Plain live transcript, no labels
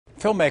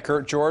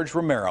Filmmaker George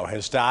Romero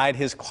has died.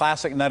 His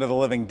classic Night of the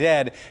Living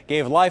Dead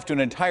gave life to an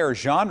entire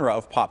genre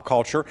of pop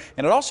culture,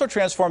 and it also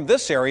transformed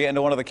this area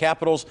into one of the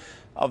capitals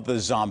of the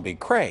zombie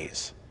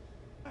craze.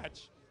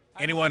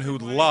 Anyone who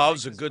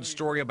loves a good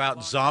story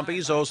about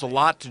zombies owes a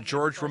lot to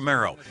George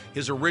Romero.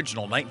 His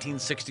original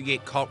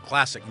 1968 cult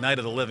classic Night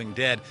of the Living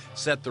Dead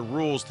set the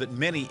rules that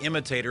many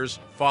imitators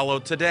follow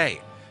today.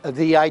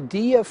 The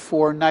idea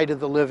for Night of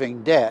the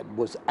Living Dead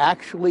was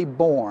actually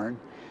born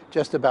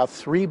just about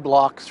 3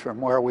 blocks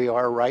from where we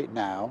are right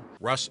now.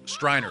 Russ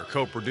Streiner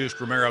co-produced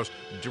Romero's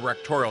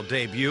directorial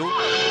debut.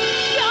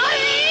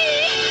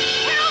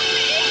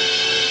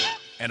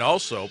 And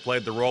also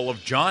played the role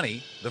of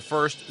Johnny, the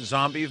first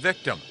zombie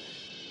victim.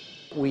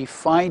 We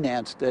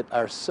financed it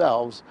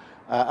ourselves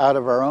out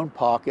of our own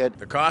pocket.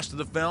 The cost of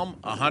the film,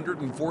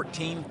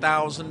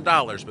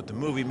 $114,000, but the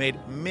movie made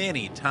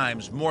many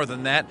times more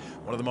than that.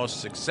 One of the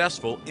most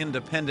successful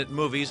independent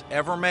movies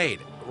ever made.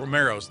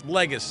 Romero's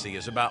legacy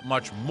is about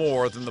much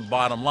more than the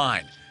bottom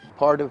line.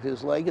 Part of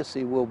his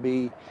legacy will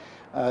be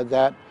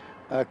that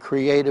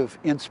creative,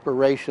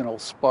 inspirational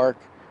spark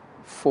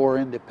for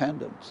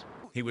independence.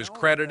 He was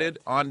credited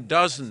on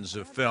dozens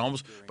of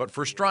films, but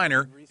for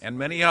Streiner and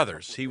many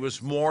others, he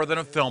was more than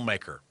a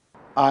filmmaker.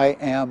 I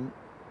am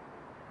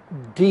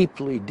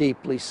deeply,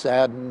 deeply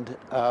saddened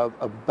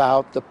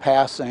about the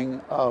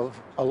passing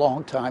of a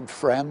longtime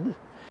friend.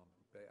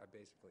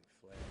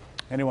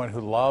 Anyone who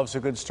loves a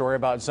good story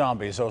about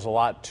zombies owes a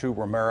lot to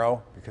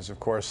Romero because, of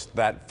course,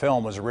 that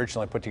film was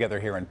originally put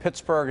together here in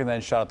Pittsburgh and then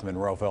shot at the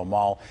Monroeville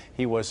Mall.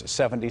 He was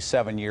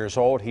 77 years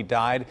old. He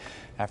died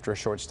after a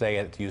short stay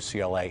at the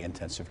UCLA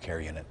intensive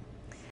care unit.